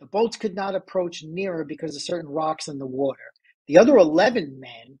shore. The boats could not approach nearer because of certain rocks in the water. The other 11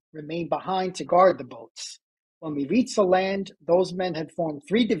 men remained behind to guard the boats. When we reached the land, those men had formed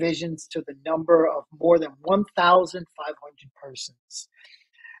three divisions to the number of more than 1,500 persons.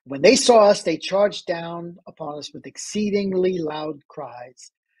 When they saw us, they charged down upon us with exceedingly loud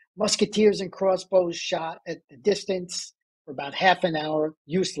cries. Musketeers and crossbows shot at the distance for about half an hour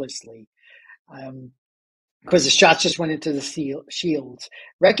uselessly, because the shots just went into the shields.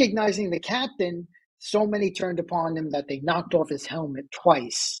 Recognizing the captain, so many turned upon him that they knocked off his helmet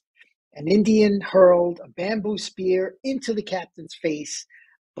twice. An Indian hurled a bamboo spear into the captain's face,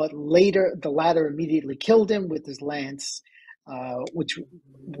 but later the latter immediately killed him with his lance, which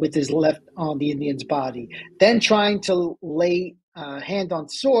with his left on the Indian's body. Then, trying to lay hand on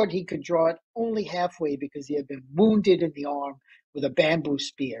sword, he could draw it only halfway because he had been wounded in the arm with a bamboo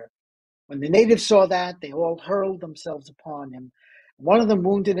spear. When the natives saw that, they all hurled themselves upon him. One of them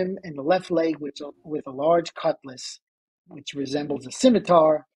wounded him in the left leg with a large cutlass, which resembles a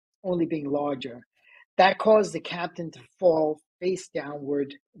scimitar, only being larger. That caused the captain to fall face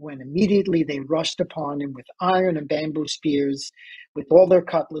downward when immediately they rushed upon him with iron and bamboo spears with all their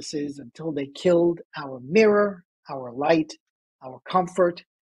cutlasses until they killed our mirror, our light, our comfort,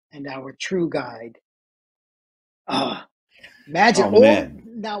 and our true guide. Ah, Imagine Oh man.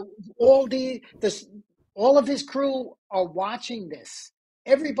 all the this all of his crew are watching this.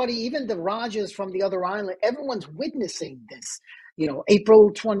 Everybody, even the Rajas from the other island, everyone's witnessing this.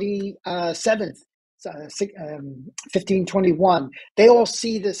 April 27th, 1521. They all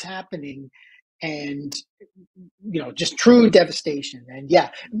see this happening, and just true devastation. And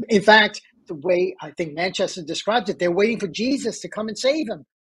yeah, in fact, the way I think Manchester describes it, they're waiting for Jesus to come and save him.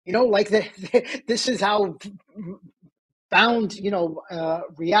 Like this is how found,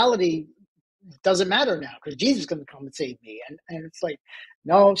 reality doesn't matter now because Jesus is going to come and save me. And it's like,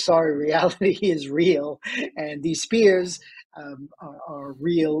 no, sorry, reality is real. And these spears are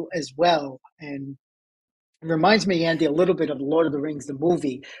real as well. And it reminds me, Andy, a little bit of Lord of the Rings, the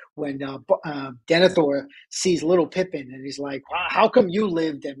movie, when Denethor sees little Pippin and he's like, wow, how come you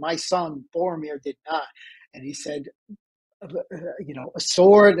lived and my son Boromir did not? And he said, a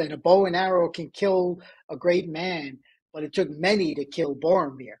sword and a bow and arrow can kill a great man, but it took many to kill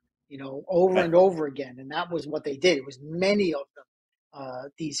Boromir, over Right. and over again. And that was what they did. It was many of them,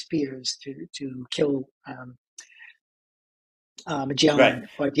 these spears to kill Right. Magellan.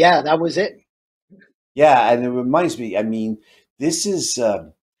 But yeah, that was it. Yeah, and it reminds me, I mean, this is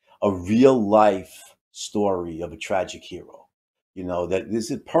a real life story of a tragic hero. That this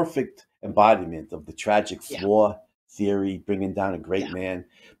is a perfect embodiment of the tragic Yeah, flaw theory, bringing down a great yeah, man,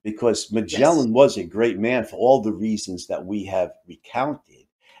 because yes, Magellan was a great man for all the reasons that we have recounted.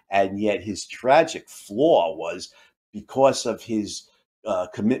 And yet his tragic flaw was because of his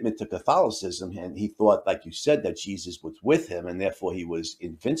commitment to Catholicism. And he thought, like you said, that Jesus was with him and therefore he was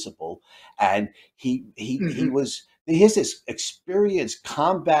invincible. And he hmm was here's this experienced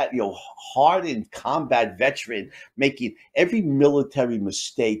combat, hardened combat veteran making every military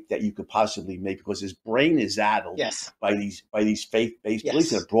mistake that you could possibly make because his brain is addled yes, by these faith-based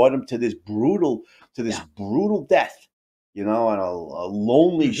beliefs that yes, brought him to this yeah, brutal death, on a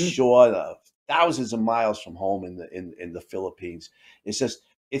lonely hmm shore, thousands of miles from home in the Philippines. It's just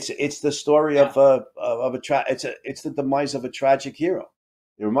it's the story yeah, it's the demise of a tragic hero.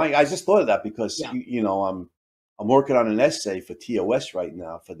 I just thought of that because yeah, I'm working on an essay for TOS right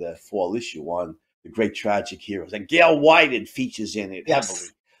now for the fall issue on the great tragic heroes, and Gail Whited features in it yes, heavily,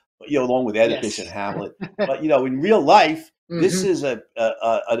 but along with Oedipus and yes, Hamlet. But in real life, this hmm is an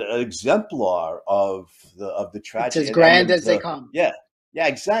exemplar of the It's tragic as and grand as they come. yeah, yeah,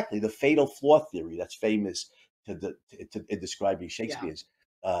 exactly, the fatal flaw theory that's famous in describing Yeah, Shakespeare's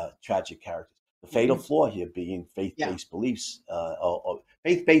tragic characters. The fatal hmm flaw here being yeah,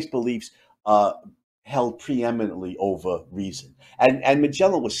 faith-based beliefs uh, held preeminently over reason. And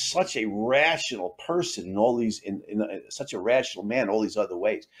Magellan was such a rational person in all these in such a rational man in all these other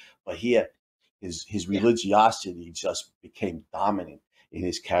ways. But here his yeah, religiosity just became dominant in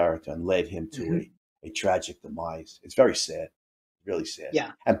his character and led him to hmm a tragic demise. It's very sad, really sad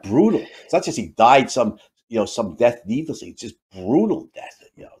yeah. and brutal. It's not just he died some death needlessly. It's just brutal death.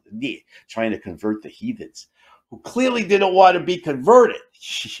 Trying to convert the heathens who clearly didn't want to be converted.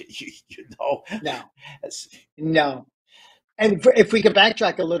 you know, No, That's- no. And if we could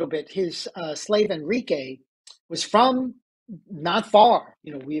backtrack a little bit, his slave Enrique was from not far.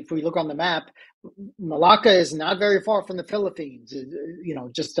 If we look on the map, Malacca is not very far from the Philippines.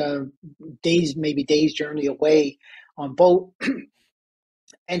 Just maybe days journey away on boat.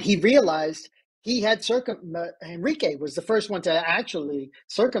 And he realized he had Enrique was the first one to actually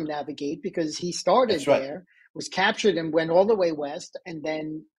circumnavigate because he started that's right. there, was captured and went all the way west, and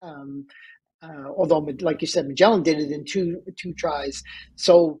then although, like you said, Magellan did it in two tries.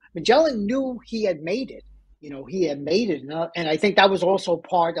 So Magellan knew he had made it. he had made it, and I think that was also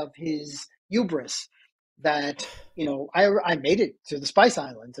part of his hubris that I made it to the Spice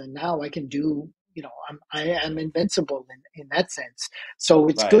Islands, and now I can do. I am invincible in that sense. So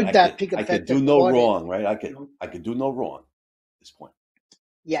it's Right. good that I could do Pigafetta no caught it. wrong, right? You know, I could do no wrong at this point.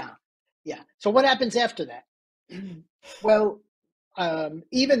 yeah, yeah. So what happens after that? Well,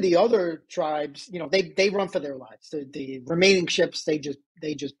 even the other tribes, they run for their lives. The remaining ships, they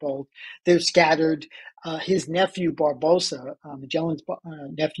just bolt. They're scattered. His nephew Barbosa, Magellan's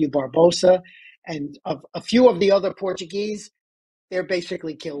nephew Barbosa, and a few of the other Portuguese, they're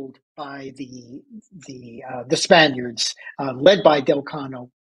basically killed by the Spaniards, led by Del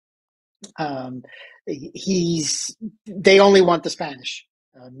Cano. Um, they only want the Spanish,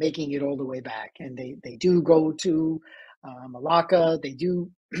 making it all the way back, and they do go to Malacca. They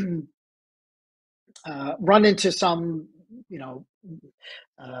do run into some, you know,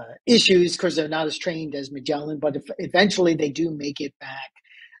 issues because they're not as trained as Magellan, but eventually they do make it back.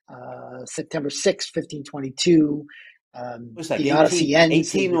 September 6th, 1522. It was like The Odyssey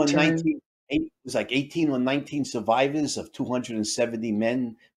ends. They 18 or return. 19, it was like 18 or 19 survivors of 270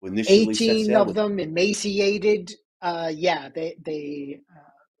 men who initially set 18 sail of with. them emaciated. Yeah, they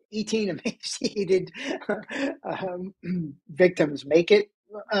 18 emaciated um, victims make it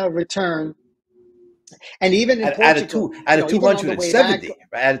return, and even in Portugal, Out of even on the way back 270,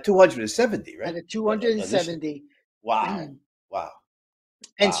 right? Out of 270, right? at a Initially. 270. Wow. Wow.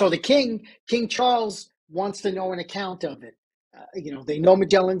 And so Wow. the King Charles, wants to know an account of it. They know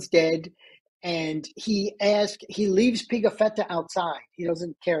Magellan's dead, and he leaves Pigafetta outside. He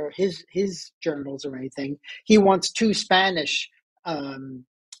doesn't care his journals or anything. He wants two Spanish um,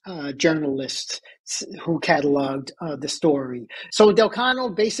 journalists who cataloged the story. So Del Cano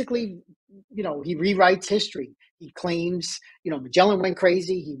basically, he rewrites history. He claims, Magellan went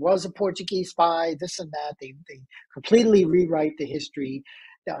crazy. He was a Portuguese spy, this and that. They completely rewrite the history.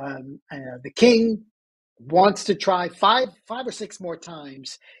 The king wants to try five or six more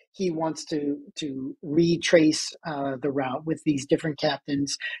times. He wants to retrace the route with these different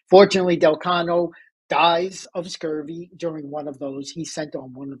captains. Fortunately, Del Cano dies of scurvy during one of those. He sent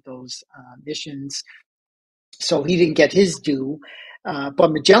on one of those missions, so he didn't get his due.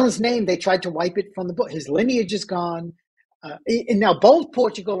 But Magellan's name, they tried to wipe it from the book. His lineage is gone. And now both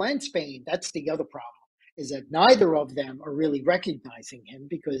Portugal and Spain, that's the other problem, is that neither of them are really recognizing him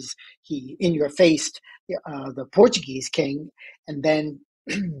because he in your faced the Portuguese king, and then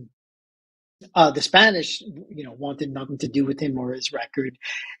the Spanish, wanted nothing to do with him or his record.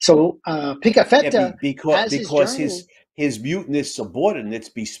 So Yeah, Pigafetta has his because journal. his mutinous subordinates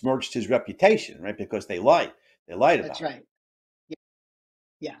besmirched his reputation, right? Because they lied. They lied That's about him. right.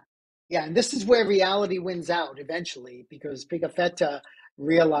 Yeah. Yeah. And this is where reality wins out eventually because Pigafetta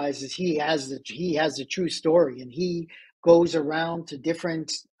realizes he has the true story, and he goes around to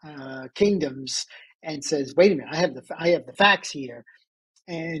different kingdoms and says, wait a minute, I have the facts here.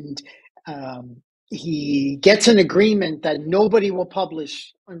 And um, he gets an agreement that nobody will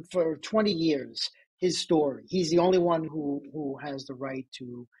publish for 20 years his story. He's the only one who has the right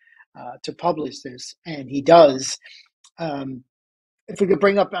to publish this, and he does. Um, if we could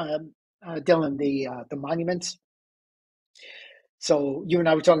bring up Dylan, the monuments. So you and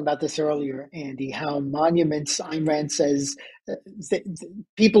I were talking about this earlier, Andy. How monuments, Ayn Rand says,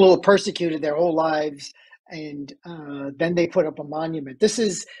 people who are persecuted their whole lives, and then they put up a monument. This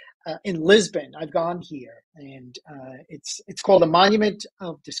is in Lisbon. I've gone here, and it's called a Monument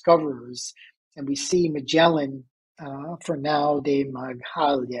of Discoverers, and we see Magellan, Fernão de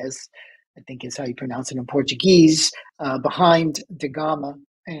Magalhães, I think is how you pronounce it in Portuguese, behind da Gama.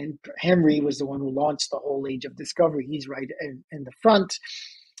 And Henry was the one who launched the whole age of discovery. He's right in the front.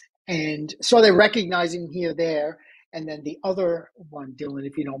 And so they're recognizing here, there. And then the other one, Dylan,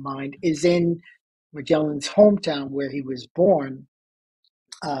 if you don't mind, is in Magellan's hometown where he was born,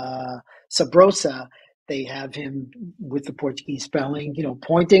 uh, Sabrosa. They have him with the Portuguese spelling,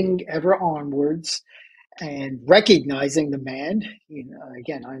 pointing ever onwards and recognizing the man.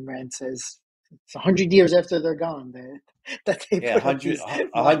 Again, Ayn Rand says it's 100 years after they're gone that they Yeah, put up these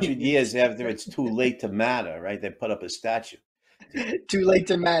 100 monuments. years after it's too late to matter, right? They put up a statue. Too late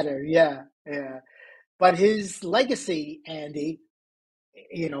to matter. Yeah, yeah. But his legacy, Andy,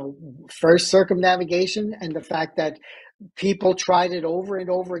 first circumnavigation, and the fact that people tried it over and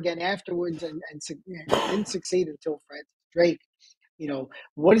over again afterwards, and didn't succeed until Francis Drake.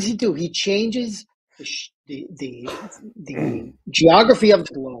 What does he do? He changes the geography of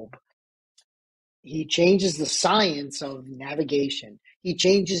the globe. He changes the science of navigation. He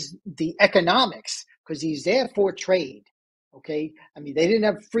changes the economics because he's there for trade. Okay, I mean, they didn't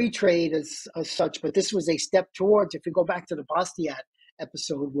have free trade as such, but this was a step towards. If you go back to the Bastiat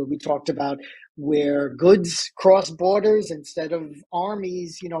episode where we talked about where goods cross borders instead of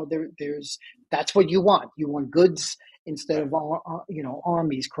armies, there's that's what you want. You want goods instead Right. of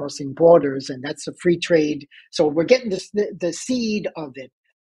armies crossing borders, and that's a free trade. So we're getting the seed of it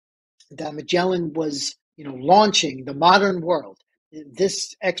that Magellan was, launching the modern world.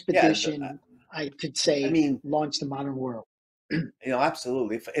 This Yeah. expedition, I could I say, mean, launched the modern world.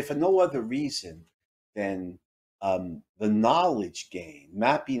 absolutely. If for no other reason than the knowledge gain,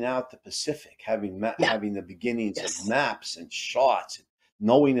 mapping out the Pacific, Yeah. having the beginnings of Yes. maps and charts,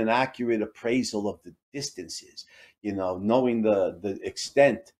 knowing an accurate appraisal of the distances, knowing the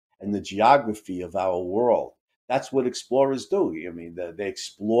extent and the geography of our world. That's what explorers do. I mean, they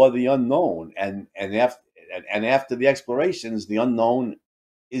explore the unknown, and after the explorations, the unknown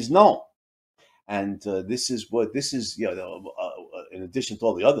is known. And this is, in addition to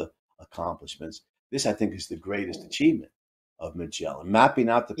all the other accomplishments, this I think is the greatest achievement of Magellan, mapping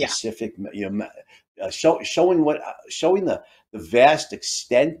out the Yeah. Pacific, showing the vast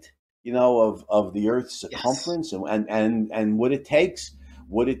extent, of the Earth's Yes. circumference, and what it takes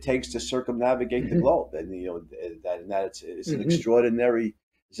to circumnavigate the Hmm. globe, and that it's an Hmm.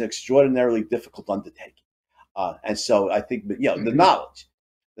 extraordinarily difficult undertaking. And so I think, the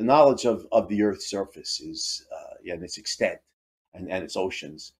Hmm. knowledge of the Earth's surface is, and its extent, and its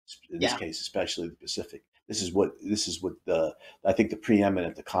oceans, in this Yeah. case, especially the Pacific. This is what I think the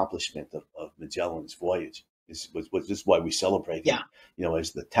preeminent accomplishment of Magellan's voyage was this is why we celebrate him, Yeah.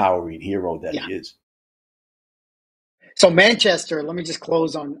 as the towering hero that Yeah. he is. So Manchester, let me just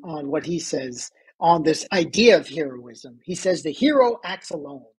close on what he says on this idea of heroism. He says the hero acts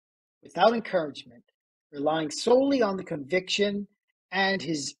alone, without encouragement, relying solely on the conviction and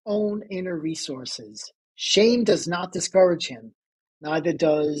his own inner resources. Shame does not discourage him, neither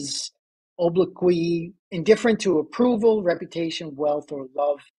does obloquy. Indifferent to approval, reputation, wealth, or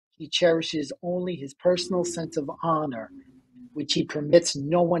love, he cherishes only his personal sense of honor, which he permits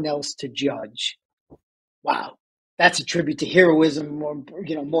no one else to judge. Wow, that's a tribute to heroism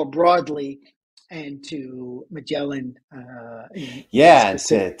more broadly, and to Magellan in Yeah, and to,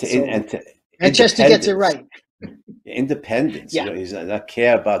 specific. to in- So and to Manchester gets it independence. right. Independence. Yeah. He does not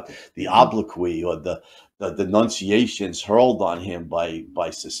care about the Hmm. obloquy or the denunciations hurled on him by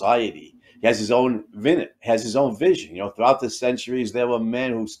society. He has his own vision. Throughout the centuries, there were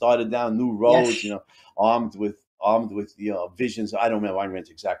men who started down new roads. Yes, Armed with visions. I don't remember Ayn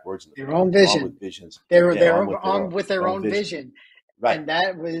exact words in the their book, own but they're armed vision. with visions. They're Yeah, they're armed with armed with their their own own vision. vision, Right. and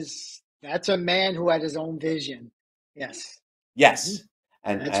that's a man who had his own vision. Yes. Hmm. Yes.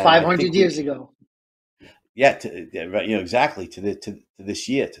 And That's and I 500 think years ago. yeah, right, exactly, to this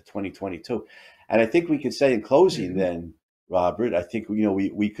year, to 2022. And I think we could say in closing Hmm. then, Robert, I think,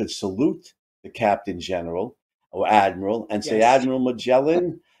 we could salute the Captain General or Admiral and say, Yes, Admiral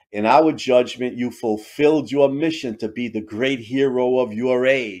Magellan, in our judgment, you fulfilled your mission to be the great hero of your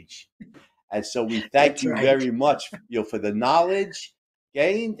age. And so we thank that's you right. very much, for the knowledge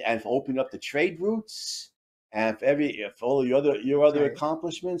gained, and for opening up the trade routes, and for all your other Right.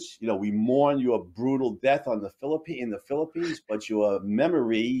 accomplishments. We mourn your brutal death in the Philippines, but your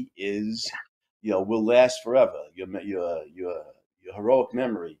memory Yeah. will last forever. Your heroic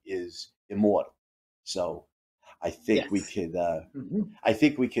memory is immortal. So I think we Yes. could Hmm. I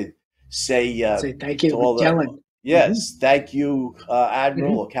think we could say, Say thank you, to all the Magellan. Hmm. yes, thank you,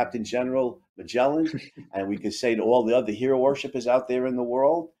 Admiral or Hmm. Captain General Magellan, and we could say to all the other hero worshippers out there in the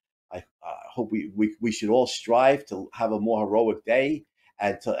world, I hope we should all strive to have a more heroic day,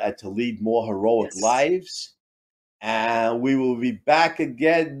 and to lead more heroic Yes. lives. And we will be back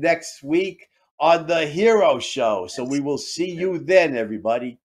again next week on the Hero Show. So we Yes. will see you then,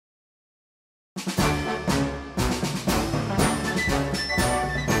 everybody.